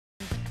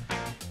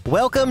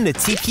Welcome to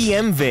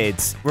TPM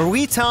Vids, where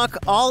we talk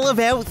all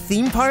about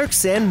theme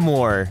parks and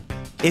more.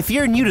 If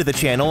you're new to the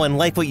channel and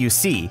like what you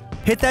see,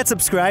 hit that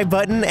subscribe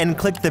button and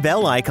click the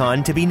bell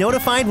icon to be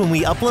notified when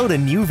we upload a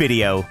new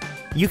video.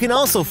 You can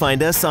also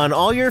find us on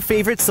all your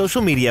favorite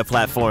social media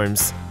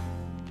platforms.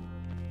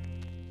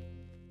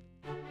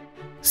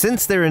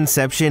 Since their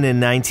inception in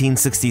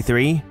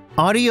 1963,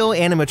 audio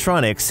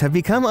animatronics have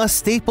become a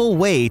staple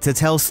way to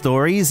tell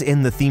stories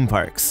in the theme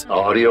parks.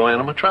 Audio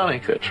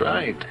animatronic, that's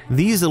right.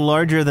 These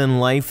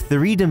larger-than-life,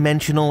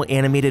 three-dimensional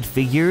animated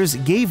figures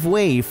gave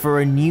way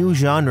for a new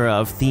genre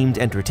of themed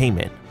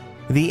entertainment.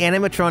 The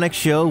animatronic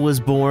show was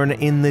born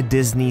in the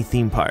Disney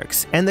theme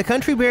parks, and the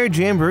Country Bear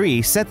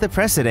Jamboree set the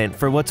precedent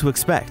for what to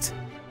expect.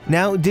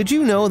 Now, did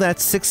you know that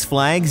Six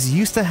Flags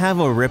used to have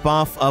a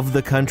ripoff of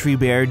the Country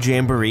Bear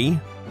Jamboree?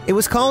 It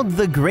was called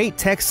the Great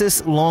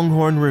Texas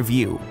Longhorn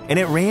Revue, and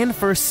it ran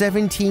for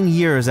 17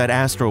 years at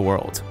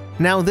Astroworld.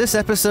 Now, this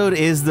episode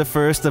is the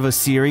first of a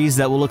series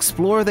that will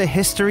explore the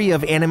history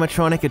of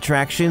animatronic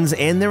attractions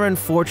and their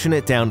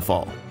unfortunate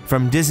downfall.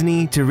 From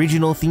Disney to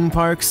regional theme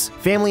parks,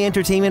 family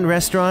entertainment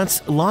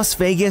restaurants, Las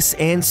Vegas,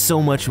 and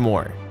so much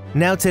more.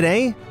 Now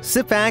today,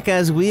 sit back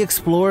as we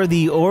explore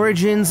the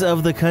origins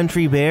of the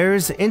Country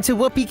Bears into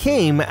what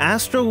became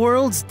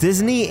Astroworld's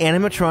Disney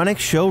animatronic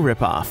show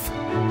ripoff.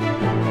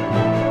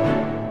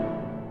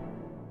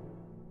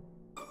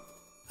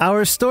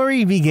 Our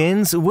story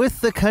begins with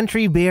the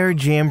Country Bear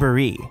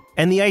Jamboree,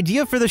 and the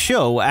idea for the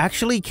show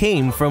actually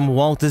came from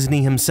Walt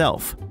Disney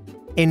himself.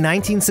 In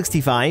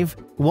 1965,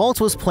 Walt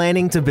was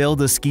planning to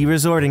build a ski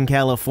resort in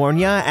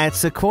California at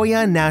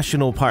Sequoia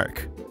National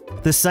Park.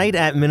 The site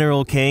at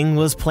Mineral King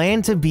was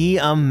planned to be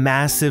a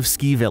massive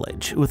ski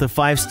village with a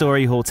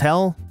 5-story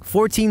hotel,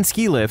 14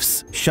 ski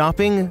lifts,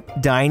 shopping,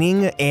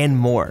 dining, and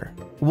more.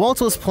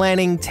 Walt was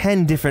planning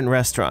 10 different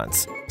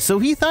restaurants, so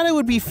he thought it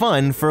would be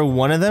fun for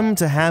one of them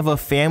to have a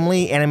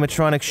family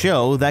animatronic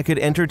show that could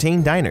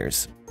entertain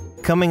diners.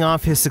 Coming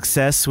off his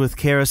success with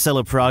Carousel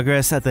of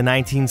Progress at the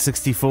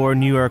 1964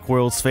 New York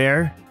World's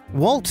Fair,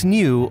 Walt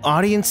knew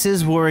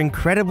audiences were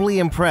incredibly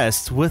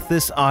impressed with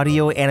this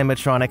audio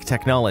animatronic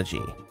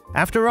technology.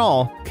 After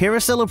all,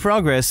 Carousel of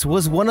Progress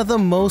was one of the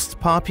most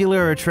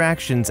popular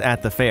attractions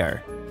at the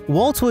fair.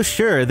 Walt was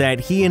sure that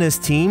he and his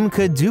team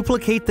could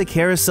duplicate the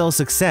carousel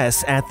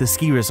success at the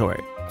ski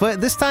resort. But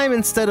this time,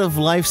 instead of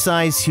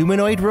life-size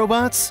humanoid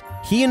robots,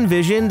 he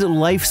envisioned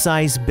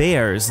life-size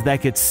bears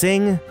that could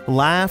sing,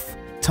 laugh,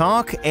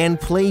 talk, and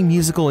play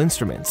musical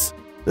instruments.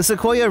 The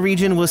Sequoia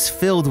region was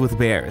filled with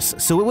bears,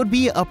 so it would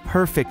be a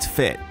perfect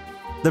fit.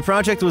 The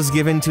project was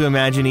given to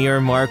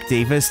Imagineer Mark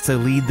Davis to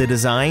lead the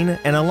design,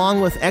 and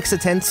along with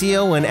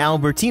Exitencio and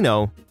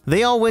Albertino,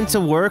 they all went to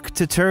work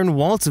to turn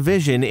Walt's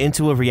vision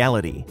into a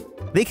reality.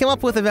 They came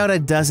up with about a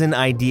dozen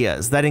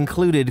ideas that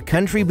included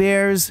country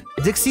bears,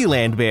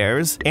 Dixieland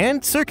bears,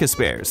 and circus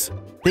bears.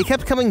 They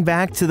kept coming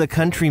back to the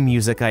country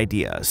music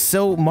idea,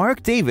 so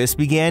Mark Davis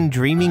began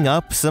dreaming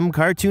up some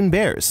cartoon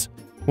bears.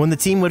 When the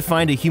team would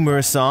find a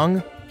humorous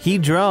song,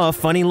 he'd draw a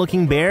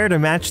funny-looking bear to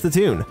match the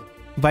tune.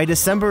 By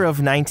December of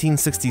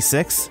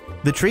 1966,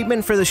 the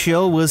treatment for the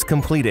show was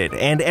completed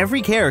and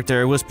every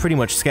character was pretty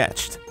much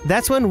sketched.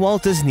 That's when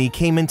Walt Disney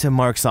came into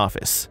Mark's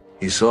office.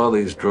 He saw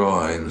these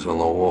drawings on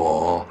the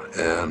wall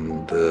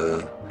and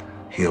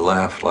he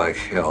laughed like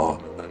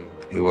hell.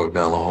 He walked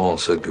down the hall and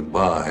said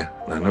goodbye.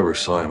 I never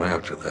saw him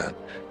after that.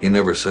 He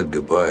never said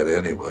goodbye to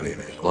anybody in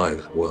his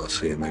life. Well, I'll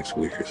see you next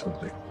week or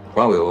something.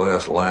 Probably the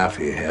last laugh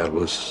he had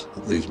was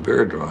these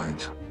bear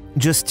drawings.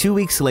 Just 2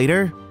 weeks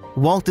later,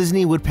 Walt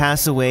Disney would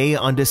pass away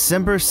on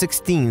December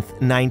 16,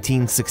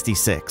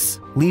 1966,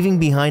 leaving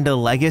behind a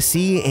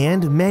legacy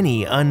and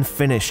many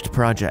unfinished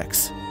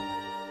projects.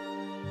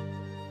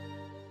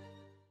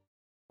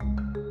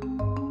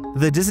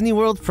 The Disney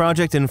World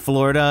project in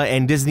Florida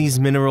and Disney's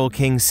Mineral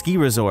King Ski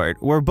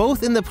Resort were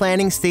both in the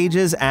planning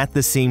stages at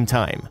the same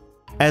time.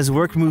 As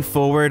work moved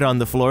forward on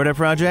the Florida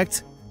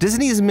project,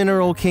 Disney's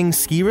Mineral King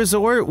Ski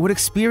Resort would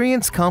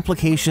experience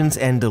complications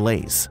and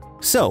delays.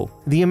 So,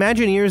 the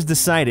Imagineers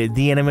decided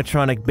the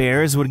animatronic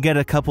bears would get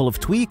a couple of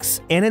tweaks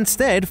and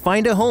instead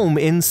find a home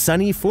in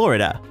sunny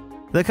Florida.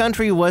 The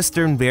Country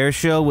Western Bear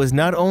Show was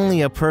not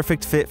only a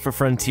perfect fit for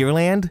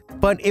Frontierland,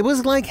 but it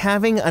was like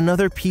having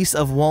another piece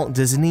of Walt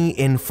Disney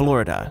in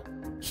Florida.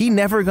 He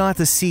never got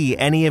to see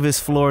any of his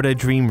Florida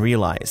dream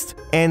realized,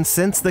 and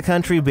since the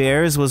Country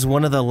Bears was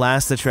one of the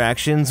last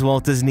attractions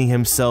Walt Disney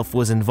himself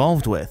was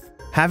involved with,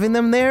 having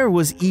them there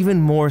was even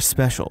more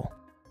special.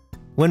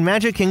 When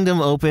Magic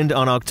Kingdom opened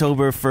on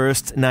October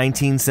 1st,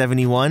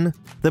 1971,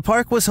 the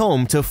park was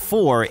home to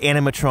 4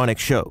 animatronic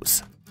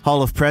shows: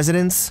 Hall of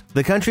Presidents,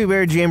 the Country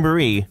Bear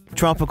Jamboree,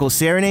 Tropical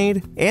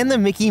Serenade, and the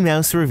Mickey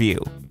Mouse Revue.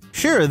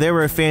 Sure, there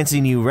were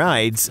fancy new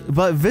rides,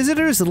 but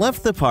visitors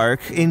left the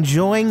park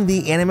enjoying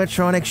the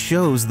animatronic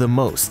shows the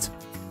most.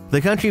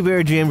 The Country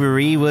Bear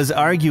Jamboree was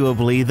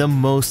arguably the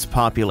most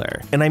popular,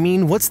 and I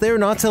mean, what's there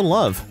not to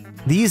love?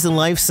 These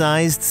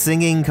life-sized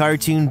singing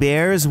cartoon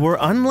bears were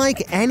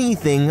unlike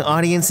anything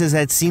audiences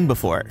had seen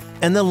before,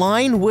 and the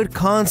line would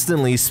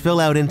constantly spill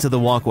out into the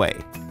walkway.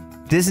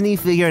 Disney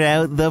figured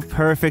out the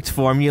perfect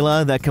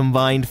formula that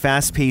combined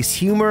fast-paced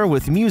humor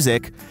with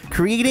music,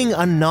 creating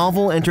a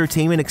novel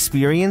entertainment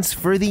experience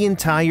for the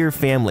entire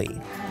family.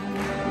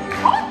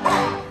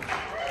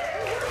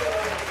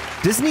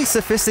 Disney's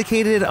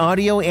sophisticated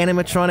audio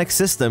animatronic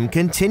system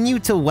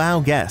continued to wow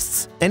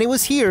guests, and it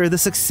was here the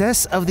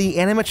success of the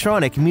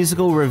Animatronic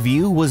musical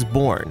revue was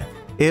born.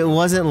 It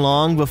wasn't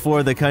long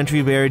before the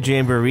Country Bear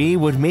Jamboree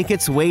would make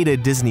its way to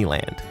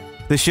Disneyland.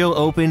 The show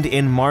opened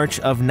in March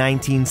of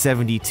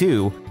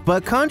 1972,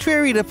 but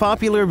contrary to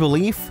popular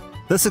belief,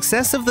 the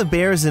success of the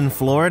Bears in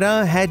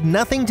Florida had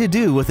nothing to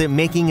do with it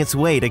making its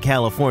way to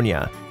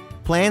California.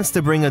 Plans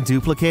to bring a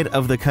duplicate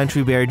of the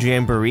Country Bear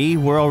Jamboree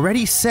were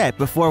already set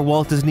before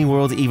Walt Disney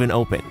World even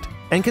opened,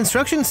 and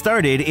construction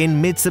started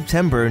in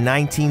mid-September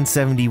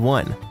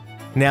 1971.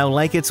 Now,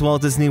 like its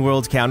Walt Disney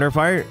World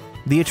counterpart,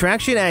 the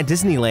attraction at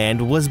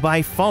Disneyland was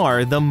by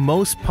far the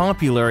most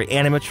popular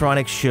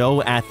animatronic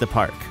show at the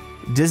park.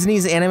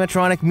 Disney's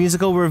Animatronic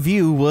musical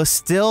revue was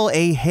still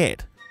a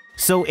hit.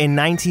 So in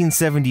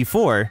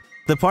 1974,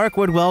 the park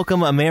would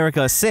welcome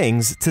America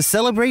Sings to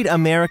celebrate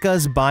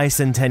America's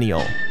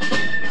bicentennial.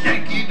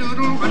 Yankee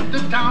Doodle went to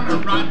town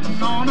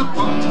a-riding on a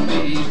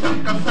pony,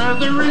 stuck a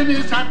feather in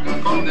his hat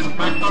and called it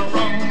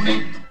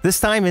macaroni. This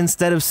time,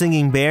 instead of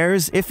singing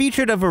bears, it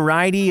featured a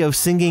variety of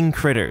singing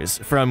critters,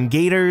 from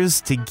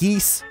gators to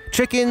geese,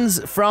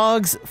 chickens,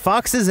 frogs,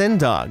 foxes, and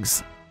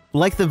dogs.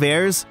 Like the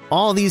bears,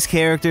 all these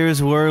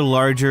characters were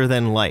larger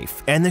than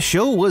life, and the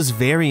show was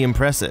very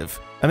impressive.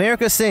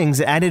 America Sings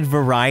added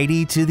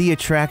variety to the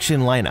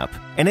attraction lineup,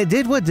 and it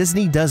did what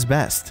Disney does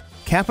best: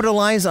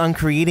 capitalize on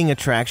creating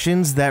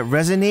attractions that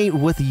resonate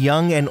with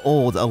young and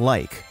old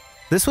alike.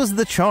 This was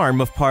the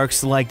charm of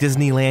parks like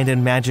Disneyland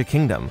and Magic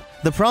Kingdom.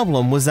 The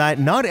problem was that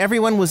not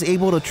everyone was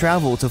able to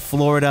travel to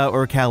Florida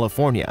or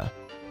California.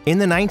 In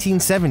the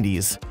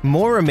 1970s,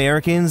 more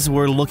Americans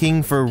were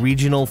looking for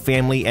regional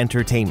family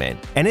entertainment,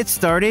 and it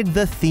started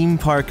the theme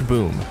park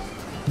boom.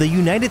 The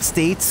United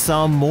States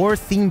saw more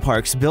theme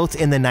parks built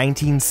in the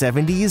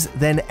 1970s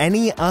than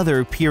any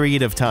other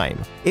period of time.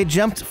 It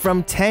jumped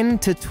from 10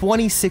 to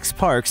 26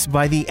 parks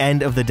by the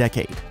end of the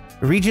decade.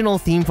 Regional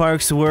theme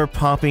parks were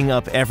popping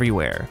up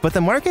everywhere, but the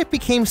market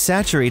became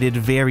saturated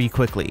very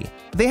quickly.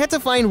 They had to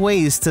find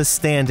ways to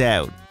stand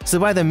out. So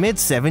by the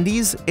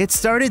mid-70s, it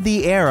started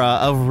the era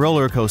of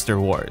roller coaster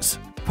wars.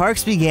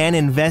 Parks began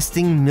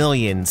investing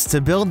millions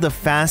to build the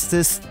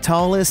fastest,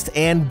 tallest,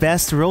 and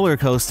best roller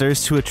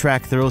coasters to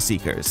attract thrill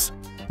seekers.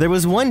 There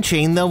was one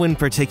chain, though, in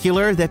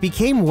particular that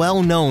became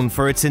well known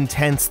for its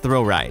intense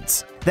thrill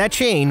rides. That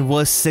chain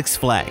was Six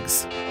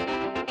Flags.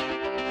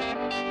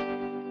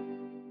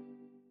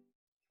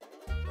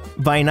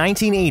 By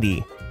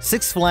 1980,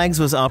 Six Flags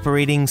was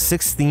operating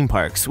 6 theme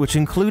parks, which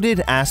included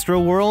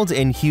Astroworld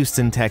in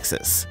Houston,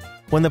 Texas.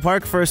 When the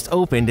park first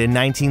opened in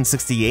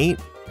 1968,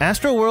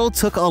 Astroworld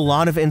took a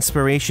lot of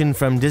inspiration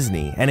from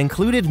Disney and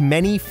included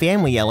many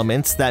family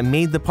elements that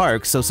made the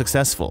park so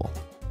successful.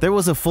 There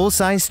was a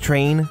full-size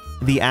train,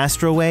 the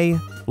Astroway,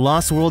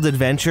 Lost World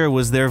Adventure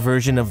was their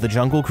version of the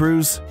Jungle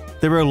Cruise,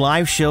 there were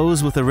live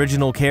shows with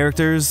original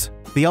characters,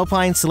 the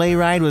Alpine Sleigh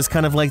Ride was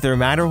kind of like their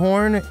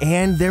Matterhorn,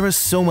 and there was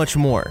so much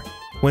more.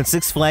 When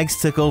Six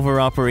Flags took over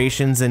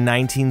operations in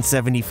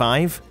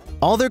 1975,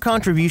 all their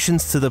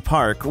contributions to the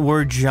park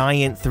were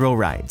giant thrill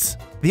rides.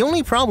 The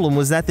only problem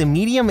was that the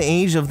median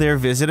age of their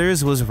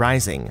visitors was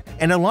rising,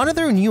 and a lot of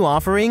their new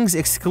offerings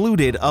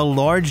excluded a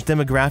large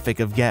demographic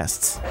of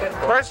guests.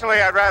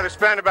 Personally, I'd rather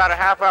spend about a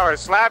half hour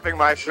slapping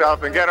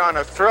myself than get on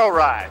a thrill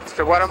ride.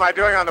 So what am I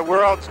doing on the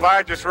world's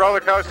largest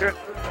roller coaster?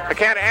 I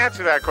can't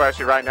answer that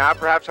question right now.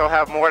 Perhaps I'll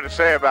have more to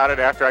say about it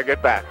after I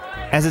get back.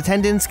 As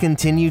attendance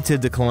continued to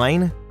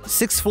decline,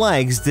 Six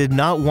Flags did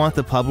not want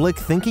the public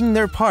thinking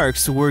their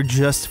parks were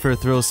just for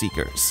thrill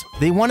seekers.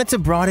 They wanted to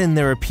broaden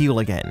their appeal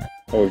again.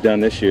 What we've done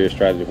this year is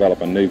try to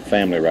develop a new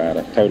family ride,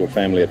 a total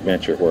family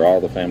adventure where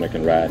all the family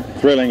can ride.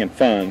 Thrilling and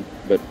fun,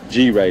 but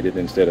G-rated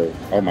instead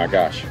of, oh my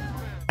gosh.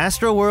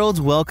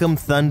 Astroworld welcomed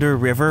Thunder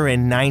River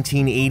in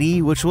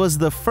 1980, which was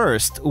the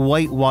first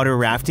whitewater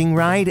rafting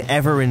ride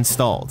ever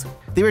installed.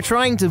 They were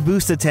trying to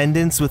boost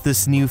attendance with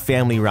this new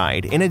family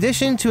ride, in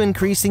addition to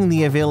increasing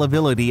the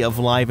availability of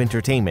live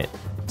entertainment.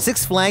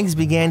 Six Flags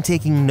began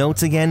taking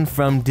notes again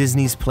from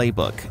Disney's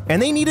playbook,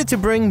 and they needed to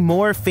bring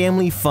more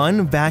family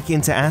fun back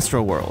into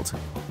Astroworld.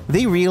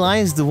 They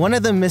realized one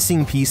of the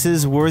missing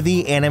pieces were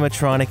the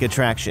animatronic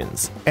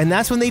attractions, and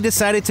that's when they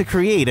decided to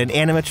create an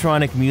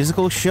animatronic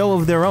musical show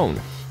of their own.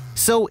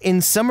 So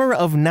in summer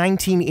of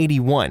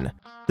 1981,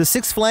 the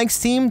Six Flags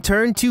team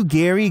turned to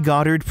Gary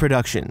Goddard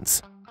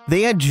Productions.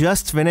 They had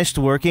just finished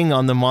working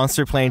on the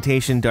Monster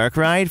Plantation Dark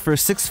Ride for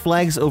Six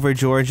Flags Over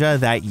Georgia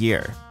that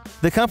year.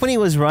 The company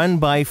was run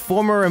by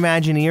former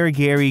Imagineer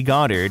Gary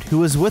Goddard, who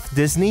was with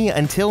Disney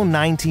until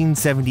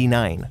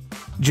 1979.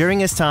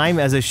 During his time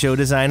as a show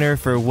designer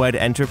for WED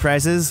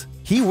Enterprises,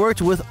 he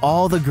worked with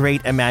all the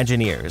great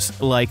Imagineers,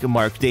 like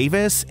Mark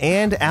Davis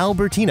and Al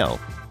Bertino.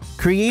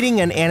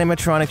 Creating an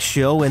animatronic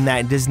show in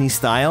that Disney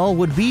style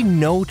would be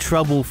no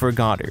trouble for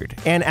Goddard,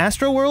 and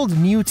Astroworld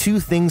knew two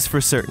things for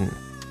certain.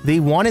 They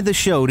wanted the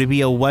show to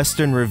be a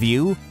Western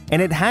review,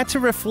 and it had to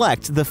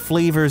reflect the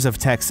flavors of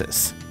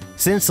Texas.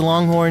 Since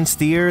Longhorn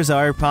steers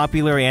are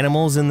popular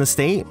animals in the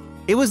state,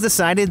 it was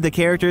decided the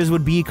characters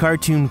would be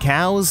cartoon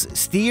cows,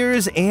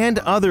 steers, and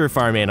other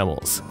farm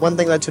animals. One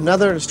thing led to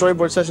another, and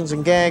storyboard sessions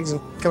and gags,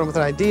 and coming up with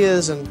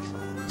ideas and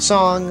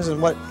songs,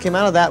 and what came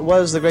out of that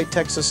was the Great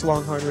Texas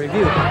Longhorn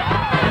Revue.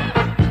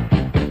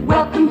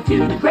 Welcome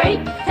to the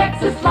Great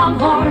Texas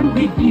Longhorn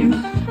Revue.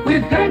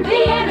 We're going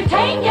to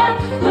entertain ya,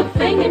 we'll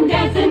sing and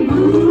dance and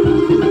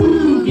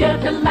move ya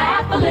to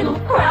laugh a little,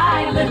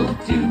 cry a little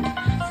too.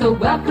 So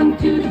welcome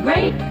to the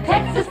Great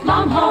Texas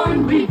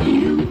Longhorn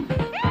Revue.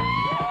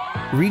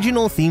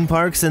 Regional theme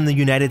parks in the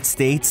United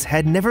States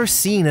had never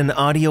seen an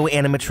audio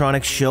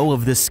animatronic show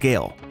of this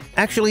scale.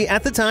 Actually,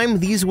 at the time,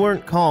 these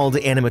weren't called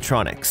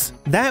animatronics.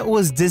 That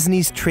was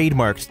Disney's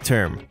trademarked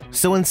term.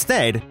 So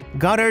instead,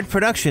 Goddard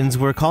Productions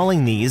were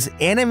calling these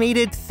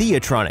animated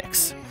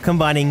theatronics,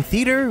 combining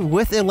theater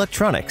with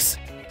electronics.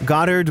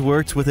 Goddard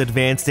worked with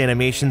Advanced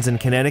Animations in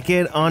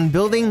Connecticut on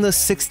building the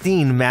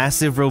 16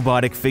 massive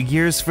robotic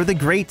figures for the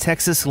Great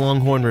Texas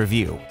Longhorn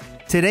Revue.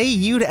 Today,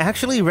 you'd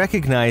actually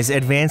recognize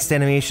Advanced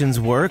Animations'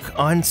 work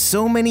on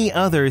so many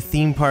other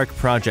theme park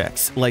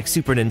projects, like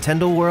Super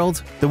Nintendo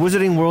World, the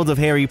Wizarding World of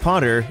Harry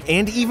Potter,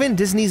 and even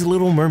Disney's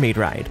Little Mermaid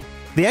ride.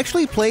 They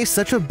actually play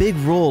such a big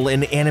role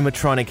in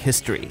animatronic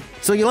history,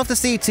 so you'll have to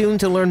stay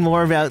tuned to learn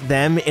more about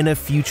them in a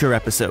future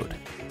episode.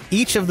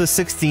 Each of the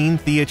 16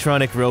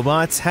 theatronic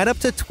robots had up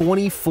to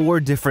 24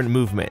 different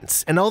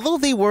movements, and although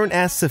they weren't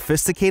as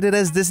sophisticated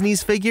as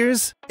Disney's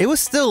figures, it was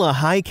still a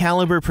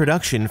high-caliber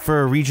production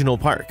for a regional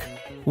park.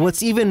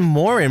 What's even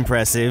more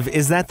impressive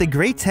is that the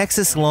Great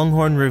Texas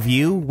Longhorn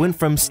Revue went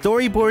from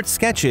storyboard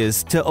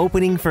sketches to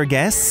opening for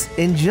guests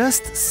in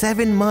just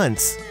 7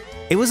 months.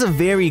 It was a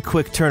very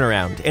quick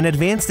turnaround, and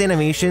Advanced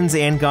Animations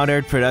and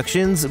Goddard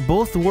Productions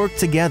both worked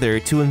together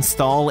to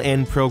install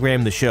and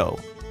program the show.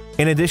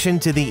 In addition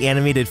to the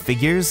animated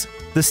figures,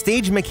 the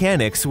stage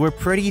mechanics were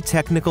pretty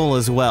technical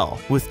as well,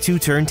 with 2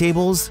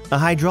 turntables, a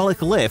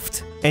hydraulic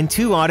lift, and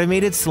 2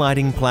 automated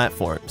sliding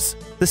platforms.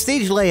 The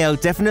stage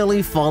layout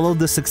definitely followed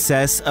the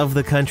success of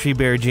the Country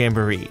Bear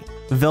Jamboree.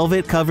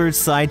 Velvet-covered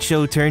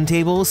sideshow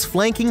turntables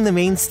flanking the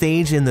main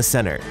stage in the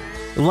center.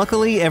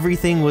 Luckily,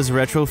 everything was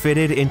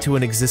retrofitted into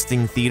an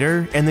existing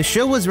theater, and the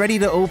show was ready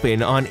to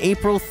open on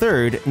April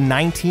 3rd,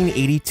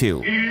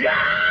 1982.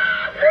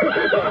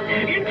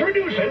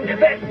 Introducing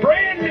that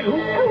brand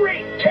new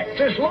Great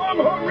Texas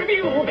Longhorn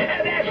Revue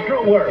at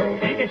Astro World.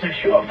 It's a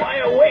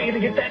surefire way to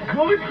get that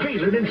good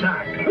feeling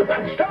inside.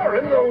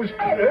 Starring those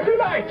other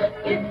delights.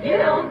 If you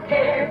don't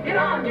care, get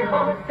on your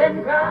horse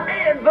and ride.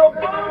 And the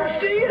bum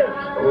steers.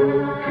 Oh,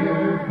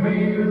 give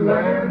me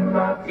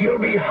land. You'll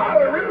be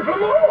hollering for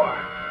more.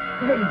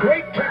 The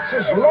Great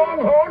Texas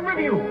Longhorn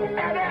Revue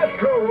at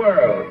Astro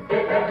World.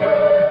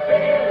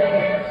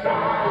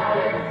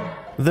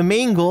 The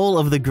main goal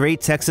of the Great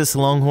Texas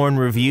Longhorn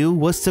Revue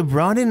was to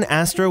broaden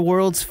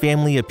Astroworld's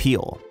family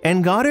appeal,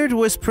 and Goddard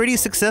was pretty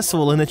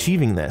successful in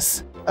achieving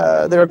this.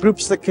 There are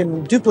groups that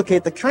can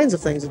duplicate the kinds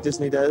of things that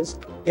Disney does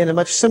in a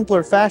much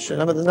simpler fashion.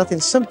 I mean, there's nothing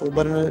simple,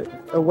 but in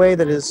a way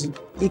that is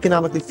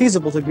economically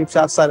feasible to groups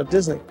outside of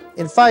Disney.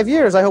 In 5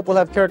 years, I hope we'll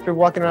have characters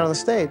walking around on the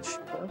stage.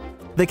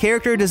 The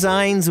character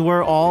designs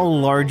were all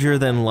larger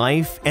than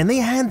life, and they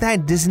had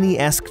that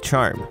Disney-esque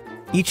charm.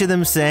 Each of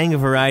them sang a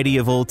variety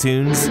of old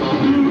tunes,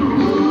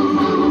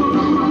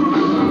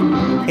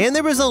 and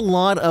there was a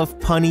lot of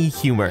punny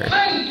humor.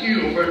 Thank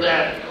you for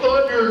that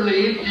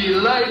utterly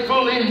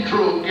delightful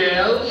intro,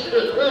 gals.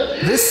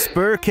 This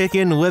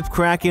spur-kicking,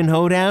 whip-cracking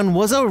hoedown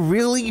was a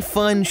really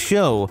fun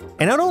show,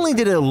 and not only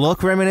did it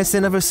look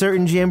reminiscent of a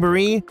certain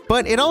jamboree,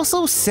 but it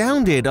also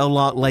sounded a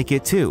lot like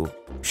it too.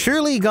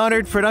 Surely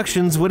Goddard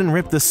Productions wouldn't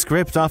rip the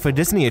script off a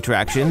Disney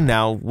attraction,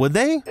 now would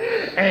they?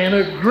 And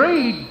a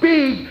great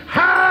big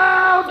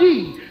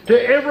howdy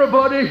to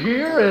everybody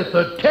here at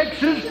the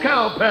Texas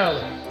Cow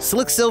Palace.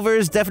 Slick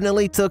Silvers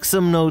definitely took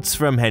some notes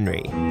from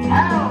Henry.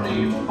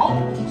 Howdy,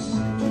 folks.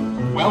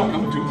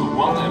 Welcome to the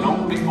one and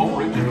only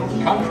original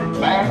Country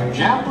Bear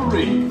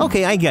Jamboree.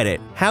 Okay, I get it.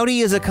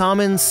 Howdy is a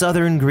common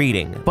Southern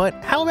greeting, but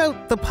how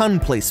about the pun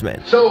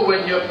placement? So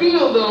when you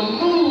feel the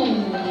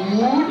mood,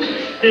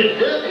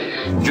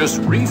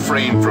 Just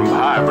refrain from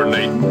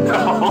hibernating.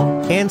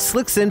 And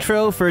Slick's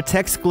intro for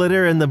Tex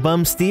Glitter and the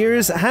Bum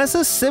Steers has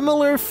a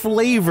similar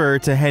flavor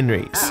to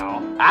Henry's.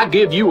 I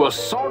give you a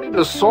sorted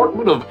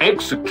assortment of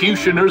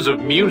executioners of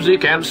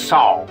music and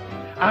song.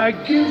 I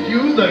give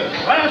you the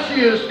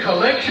classiest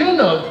collection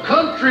of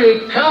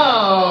country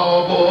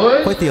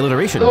cowboys. Quite the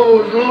alliteration.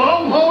 Those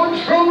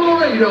Longhorns from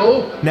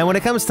Laredo. Now when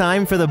it comes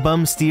time for the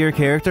Bum Steer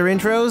character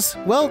intros,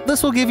 well,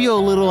 this will give you a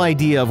little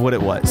idea of what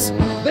it was.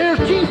 There's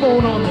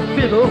T-Bone on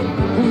the fiddle,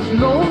 who's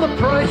known the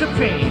price of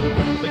fame.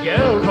 The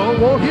gals all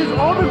want his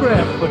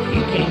autograph, but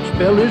he can't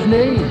spell his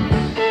name.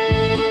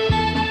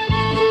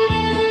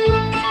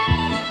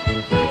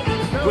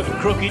 With a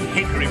crooked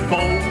hickory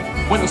bow,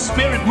 when the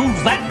spirit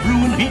moves that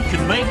broom, he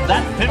can make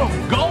that fiddle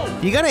go.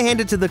 You gotta hand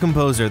it to the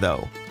composer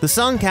though. The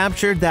song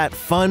captured that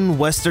fun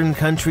western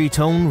country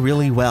tone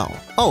really well.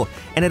 Oh,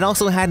 and it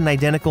also had an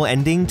identical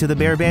ending to the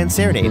Bear Band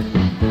Serenade.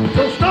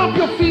 So stomp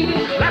your feet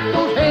and clap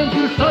those hands,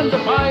 you sons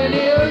of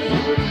pioneers.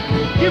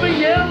 Give a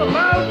yell, a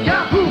loud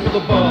yahoo for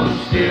the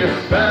Bug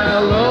Stiff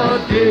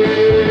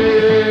Balladeers.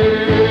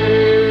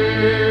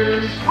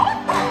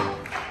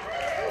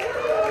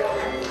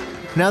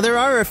 Now there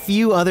are a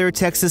few other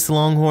Texas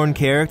Longhorn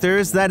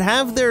characters that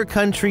have their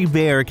country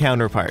bear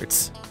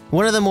counterparts.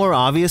 One of the more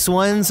obvious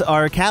ones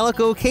are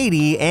Calico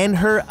Katie and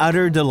her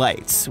Utter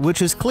Delights,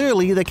 which is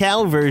clearly the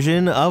cow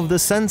version of the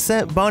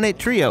Sunset Bonnet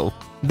Trio.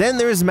 Then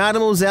there's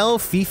Mademoiselle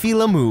Fifi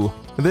Lamoux.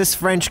 This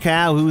French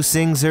cow who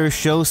sings her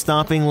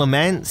show-stopping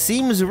lament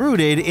seems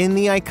rooted in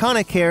the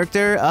iconic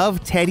character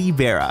of Teddy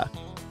Bear.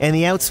 And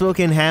the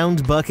outspoken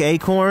hound Buck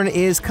Acorn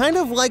is kind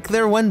of like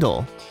their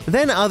Wendell.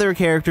 Then other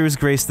characters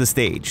grace the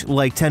stage,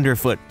 like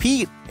Tenderfoot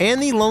Pete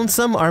and the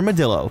Lonesome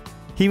Armadillo.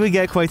 He would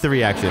get quite the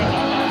reaction.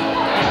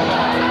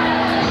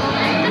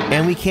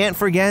 And we can't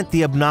forget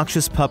the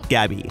obnoxious pup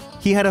Gabby.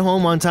 He had a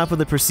home on top of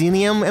the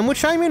proscenium and would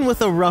chime in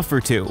with a ruff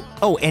or two.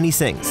 Oh, and he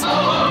sings.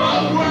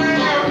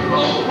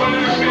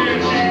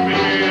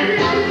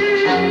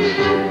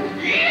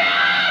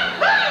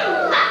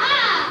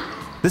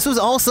 This was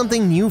all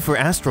something new for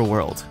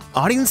Astroworld.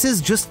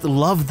 Audiences just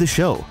loved the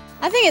show.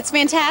 I think it's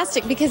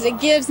fantastic because it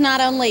gives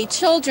not only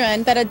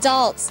children but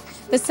adults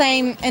the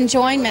same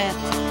enjoyment.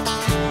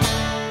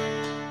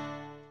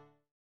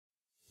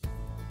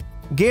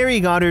 Gary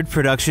Goddard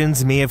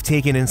Productions may have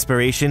taken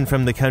inspiration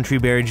from the Country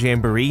Bear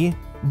Jamboree,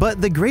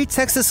 but the Great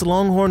Texas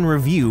Longhorn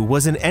Revue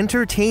was an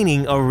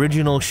entertaining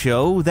original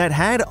show that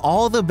had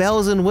all the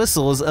bells and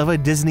whistles of a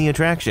Disney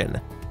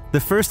attraction. The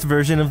first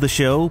version of the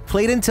show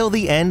played until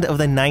the end of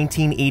the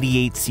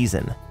 1988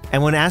 season,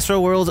 and when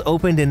Astroworld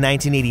opened in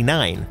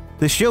 1989,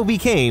 the show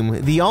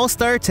became the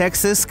All-Star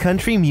Texas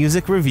Country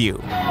Music Revue.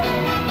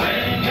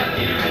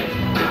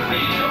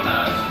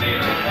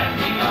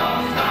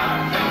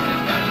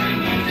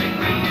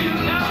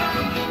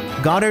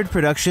 Goddard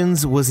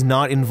Productions was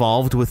not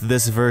involved with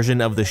this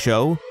version of the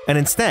show, and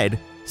instead,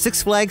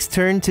 Six Flags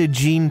turned to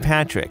Gene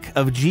Patrick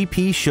of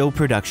GP Show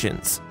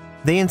Productions.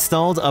 They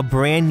installed a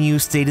brand new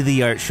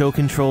state-of-the-art show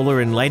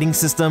controller and lighting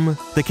system,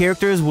 the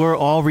characters were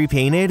all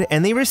repainted,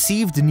 and they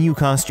received new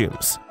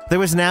costumes. There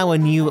was now a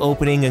new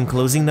opening and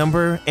closing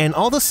number, and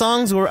all the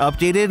songs were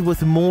updated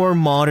with more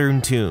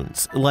modern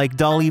tunes, like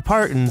Dolly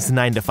Parton's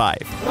 9 to 5.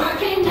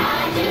 Working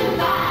 9 to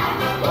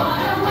 5,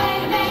 what a way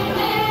to make a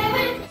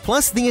living.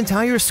 Plus, the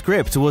entire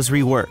script was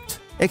reworked.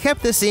 It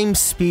kept the same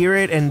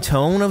spirit and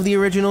tone of the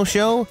original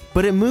show,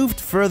 but it moved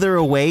further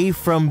away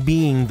from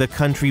being the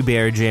Country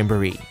Bear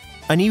Jamboree.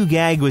 A new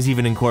gag was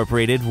even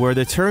incorporated where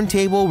the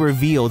turntable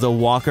revealed a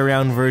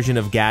walk-around version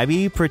of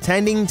Gabby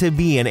pretending to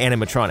be an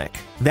animatronic.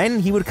 Then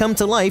he would come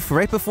to life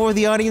right before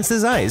the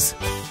audience's eyes.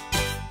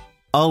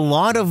 A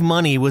lot of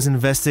money was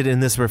invested in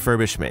this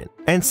refurbishment,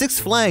 and Six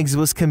Flags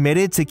was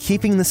committed to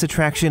keeping this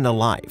attraction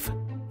alive.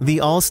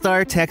 The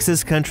All-Star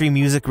Texas Country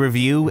Music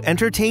Revue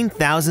entertained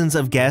thousands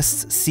of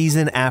guests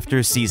season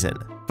after season.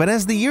 But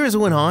as the years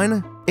went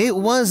on, it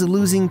was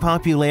losing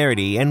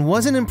popularity and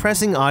wasn't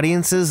impressing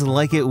audiences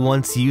like it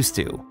once used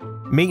to.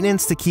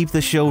 Maintenance to keep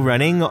the show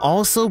running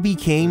also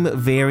became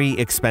very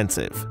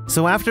expensive.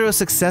 So after a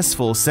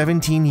successful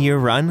 17-year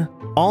run,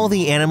 all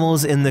the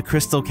animals in the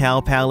Crystal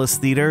Cow Palace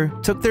Theater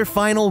took their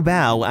final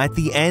bow at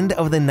the end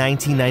of the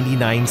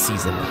 1999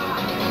 season.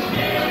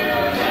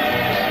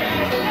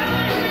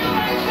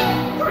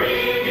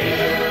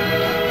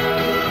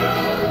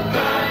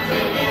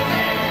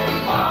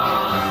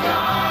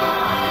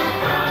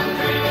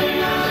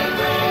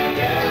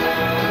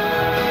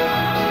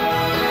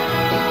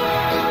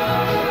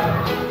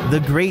 The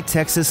Great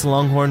Texas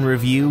Longhorn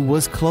Revue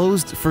was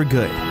closed for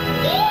good.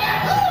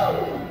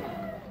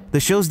 The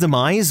show's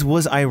demise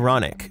was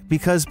ironic,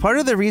 because part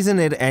of the reason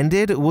it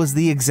ended was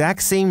the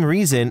exact same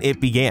reason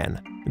it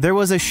began. There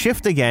was a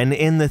shift again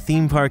in the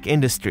theme park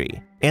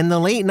industry, and the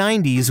late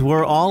 90s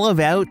were all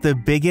about the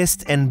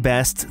biggest and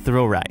best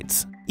thrill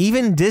rides.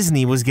 Even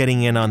Disney was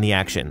getting in on the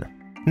action.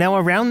 Now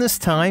around this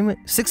time,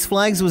 Six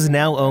Flags was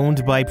now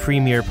owned by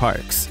Premier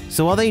Parks,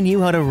 so while they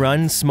knew how to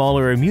run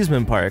smaller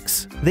amusement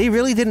parks, they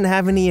really didn't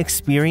have any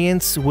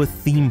experience with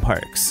theme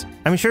parks.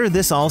 I'm sure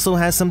this also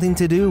has something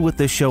to do with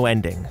the show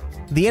ending.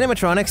 The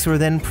animatronics were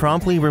then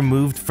promptly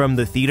removed from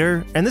the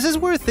theater, and this is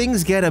where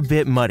things get a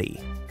bit muddy.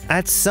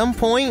 At some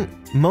point,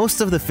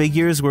 most of the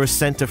figures were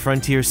sent to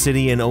Frontier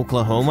City in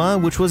Oklahoma,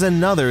 which was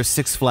another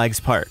Six Flags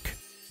park.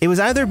 It was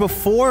either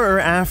before or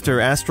after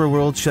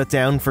Astroworld shut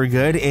down for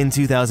good in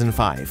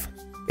 2005.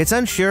 It's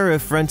unsure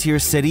if Frontier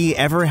City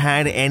ever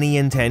had any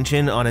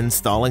intention on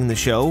installing the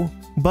show,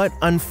 but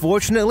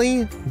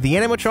unfortunately, the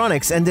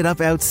animatronics ended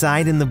up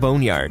outside in the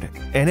boneyard,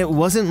 and it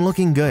wasn't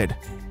looking good.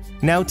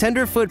 Now,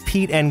 Tenderfoot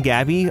Pete and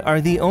Gabby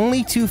are the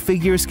only two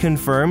figures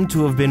confirmed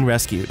to have been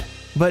rescued,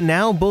 but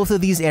now both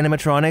of these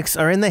animatronics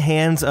are in the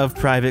hands of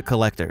private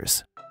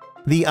collectors.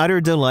 The Utter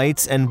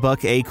Delights and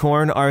Buck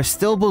Acorn are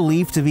still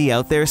believed to be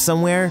out there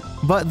somewhere,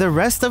 but the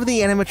rest of the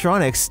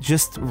animatronics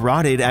just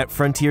rotted at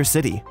Frontier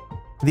City.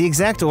 The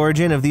exact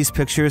origin of these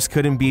pictures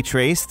couldn't be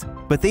traced,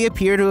 but they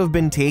appear to have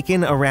been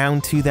taken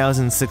around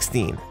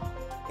 2016.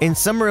 In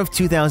summer of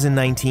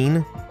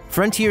 2019,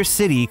 Frontier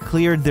City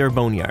cleared their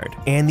boneyard,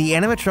 and the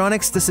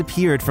animatronics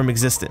disappeared from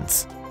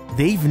existence.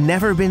 They've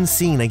never been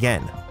seen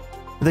again.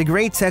 The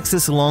Great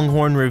Texas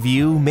Longhorn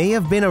Revue may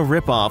have been a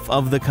ripoff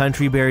of the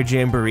Country Bear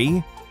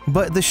Jamboree,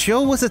 but the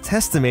show was a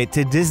testament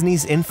to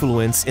Disney's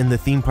influence in the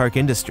theme park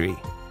industry.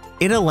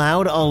 It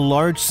allowed a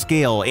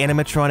large-scale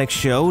animatronic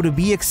show to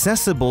be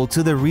accessible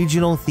to the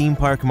regional theme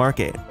park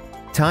market.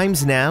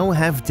 Times now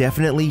have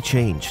definitely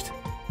changed.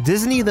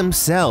 Disney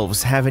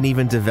themselves haven't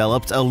even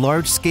developed a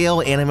large-scale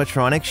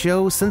animatronic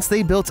show since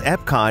they built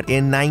Epcot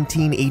in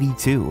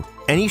 1982.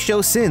 Any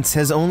show since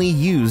has only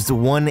used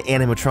one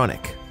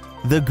animatronic.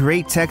 The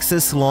Great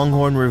Texas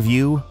Longhorn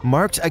Revue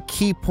marked a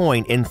key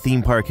point in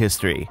theme park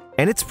history,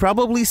 and it's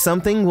probably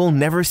something we'll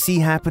never see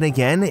happen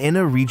again in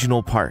a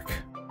regional park.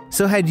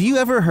 So had you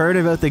ever heard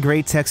about the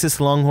Great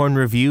Texas Longhorn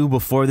Revue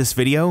before this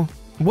video?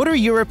 What are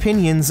your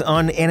opinions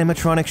on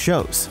animatronic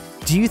shows?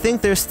 Do you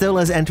think they're still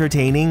as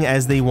entertaining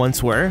as they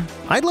once were?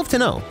 I'd love to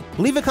know.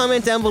 Leave a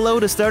comment down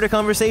below to start a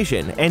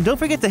conversation, and don't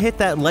forget to hit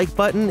that like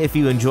button if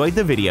you enjoyed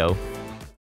the video.